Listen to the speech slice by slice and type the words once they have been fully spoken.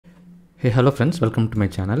Hey, hello friends, welcome to my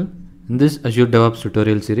channel. In this Azure DevOps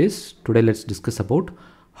tutorial series, today let's discuss about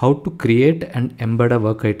how to create and embed a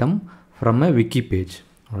work item from a wiki page.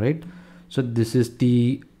 Alright, so this is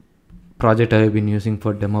the project I have been using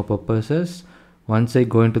for demo purposes. Once I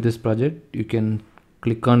go into this project, you can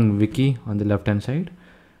click on wiki on the left hand side,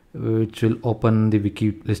 which will open the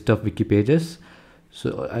wiki list of wiki pages.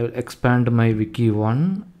 So I will expand my wiki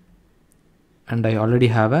one, and I already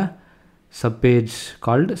have a subpage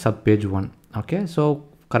called subpage 1. Okay, so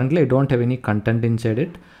currently I don't have any content inside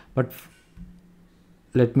it, but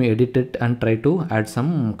let me edit it and try to add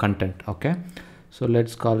some content. Okay, so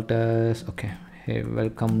let's call it as, okay, hey,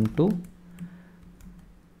 welcome to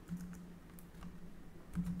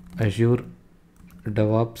Azure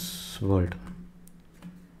DevOps world.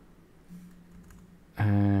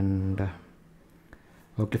 And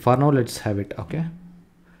okay, for now let's have it. Okay,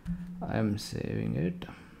 I'm saving it.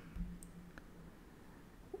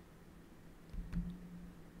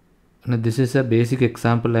 Now this is a basic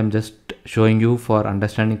example I'm just showing you for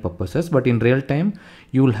understanding purposes, but in real time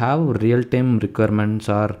you will have real-time requirements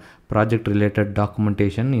or project related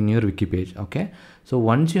documentation in your wiki page. Okay, so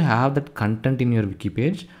once you have that content in your wiki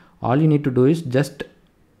page, all you need to do is just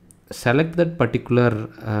select that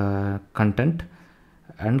particular content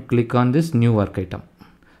and click on this new work item.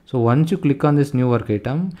 So once you click on this new work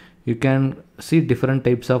item, you can see different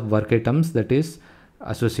types of work items that is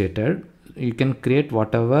associated. You can create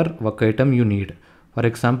whatever work item you need. For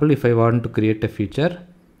example, if I want to create a feature,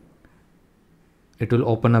 it will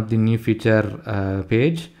open up the new feature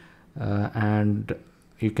page, and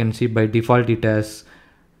you can see by default it has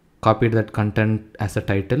copied that content as a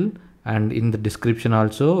title, and in the description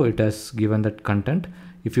also it has given that content.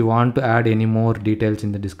 If you want to add any more details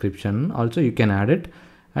in the description also, you can add it.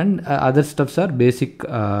 And other stuffs are basic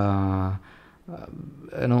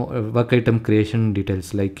work item creation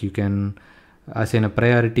details, like you can assign a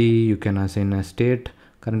priority, you can assign a state.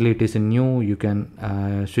 Currently it is in new, you can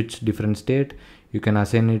switch different state, you can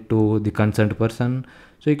assign it to the concerned person.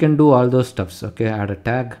 So you can do all those stuffs. Okay, add a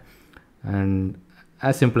tag, and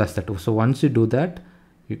as simple as that. So once you do that,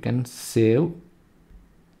 you can save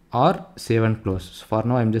or save and close. So for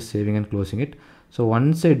now I'm just saving and closing it. So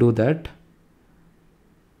once I do that,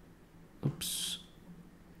 oops,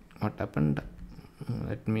 what happened?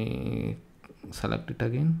 Let me select it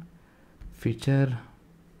again, feature,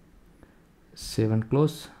 save and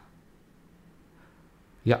close.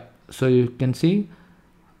 Yeah, so you can see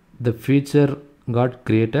the feature got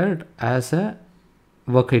created as a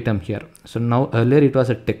work item here. So now earlier it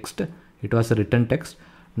was a text, it was a written text.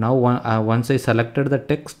 Now once I selected the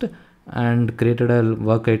text and created a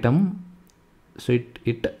work item, so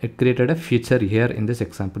it created a feature here in this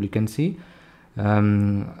example. You can see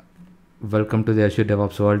welcome to the Azure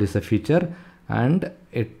DevOps world is a feature, and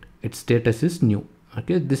its status is new.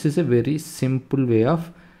 Okay, this is a very simple way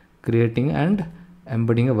of creating and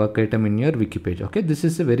embedding a work item in your wiki page. Okay, this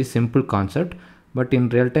is a very simple concept, but in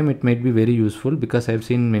real time it might be very useful, because I've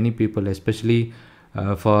seen many people, especially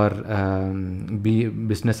for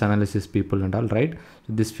business analysis people and all, right?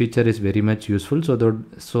 So this feature is very much useful,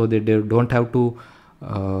 so they don't have to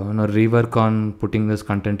rework on putting this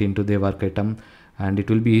content into their work item, and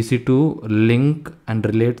it will be easy to link and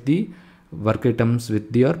relate the work items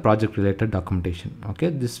with your project related documentation. Okay,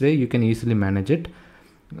 this way you can easily manage it.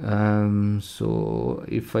 So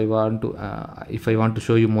if I want to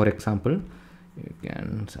show you more example, you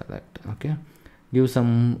can select, okay, give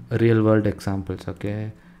some real world examples.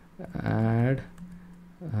 Okay, add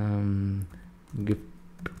gift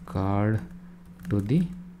card to the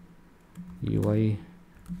UI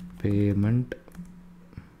payment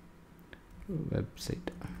website.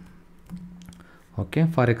 Okay,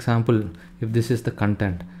 for example, if this is the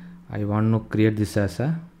content, I want to create this as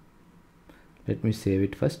a, let me save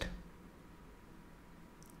it first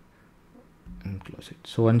and close it.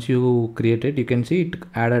 So once you create it, you can see it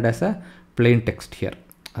added as a plain text here,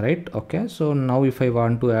 right? Okay, so now if I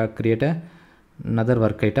want to create another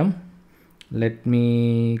work item, let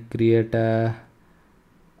me create a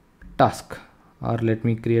task, or let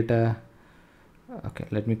me create a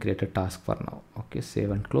task for now. Okay,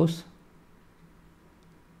 save and close.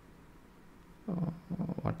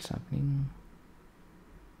 What's happening?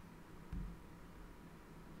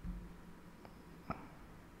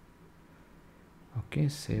 Okay,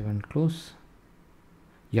 save and close.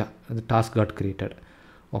 Yeah, the task got created.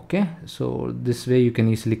 Okay, so this way you can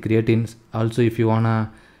easily create in. Also, if you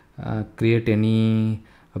wanna create any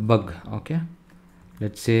bug, okay,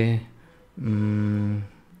 let's say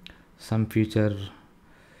some feature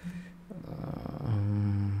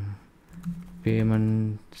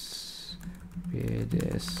payments page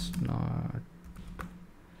is not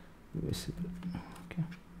visible. Okay.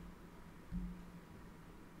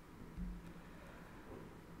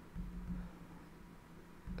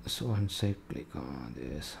 So once I click on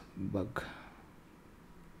this bug,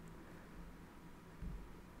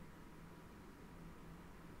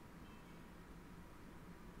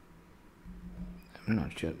 I'm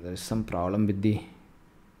not sure, there is some problem with the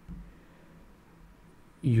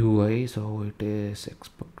UI, so it is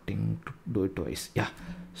expecting to do it twice. Yeah,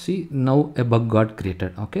 see, now a bug got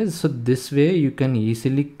created. Okay, so this way you can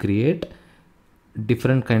easily create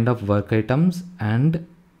different kind of work items and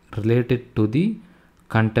relate it to the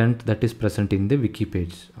content that is present in the wiki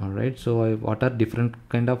page. All right, so what are different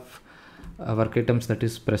kind of work items that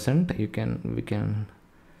is present? We can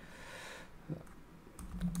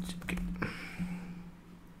check it.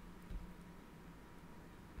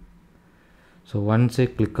 So once I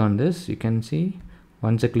click on this, you can see,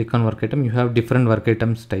 once I click on work item, you have different work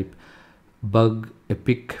items type: bug,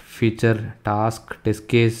 epic, feature, task, test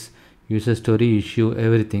case, user story, issue,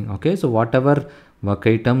 everything. Okay, so whatever work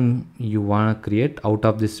item you want to create out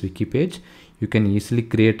of this wiki page, you can easily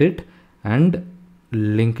create it and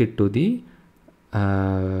link it to the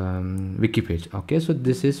wiki page. Okay, so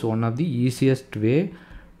this is one of the easiest way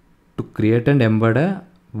to create and embed a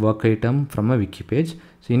work item from a wiki page.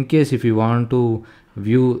 So in case if you want to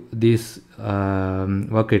view these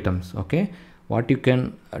work items, okay, what you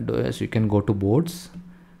can do is you can go to boards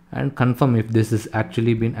and confirm if this is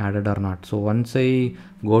actually been added or not. So once I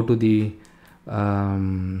go to the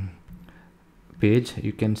page,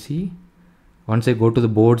 you can see, once I go to the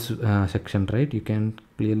boards section, right, you can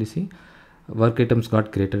clearly see work items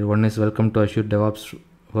got created. One is welcome to Azure DevOps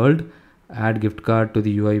world, add gift card to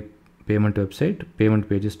the UI payment website, payment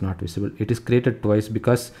page is not visible. It is created twice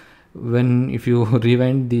because if you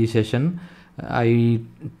rewind the session, I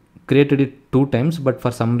created it 2 times, but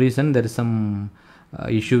for some reason there is some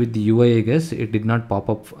issue with the UI. I guess it did not pop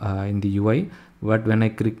up in the UI, but when I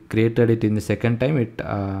created it in the second time, it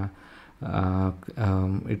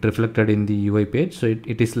reflected in the UI page. So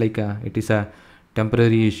it is like it is a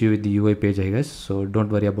temporary issue with the UI page, I guess, so don't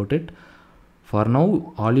worry about it. For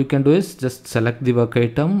now, all you can do is just select the work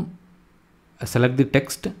item, select the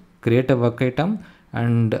text, create a work item,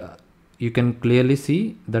 and you can clearly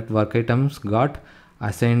see that work items got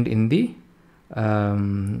assigned in the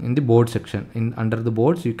board section. Under the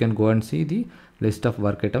boards, you can go and see the list of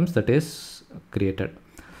work items that is created.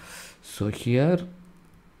 So here,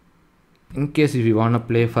 in case if you want to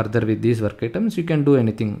play further with these work items, you can do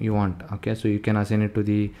anything you want. Okay, so you can assign it to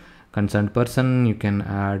the concerned person, you can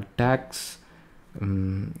add tags,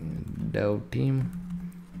 dev team.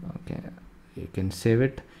 Okay, you can save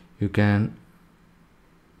it, you can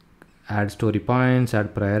add story points,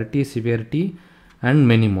 add priority, severity, and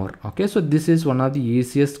many more. Okay, so this is one of the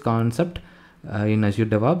easiest concept in Azure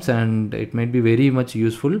DevOps, and it might be very much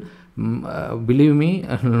useful. Believe me,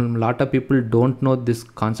 a lot of people don't know this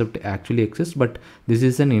concept actually exists, but this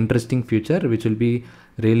is an interesting feature which will be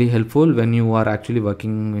really helpful when you are actually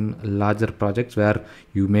working in larger projects where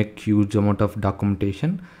you make huge amount of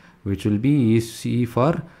documentation, which will be easy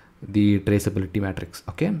for the traceability matrix.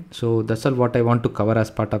 Okay, so that's all what I want to cover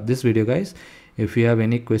as part of this video, guys. If you have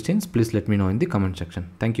any questions, please let me know in the comment section.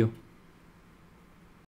 Thank you.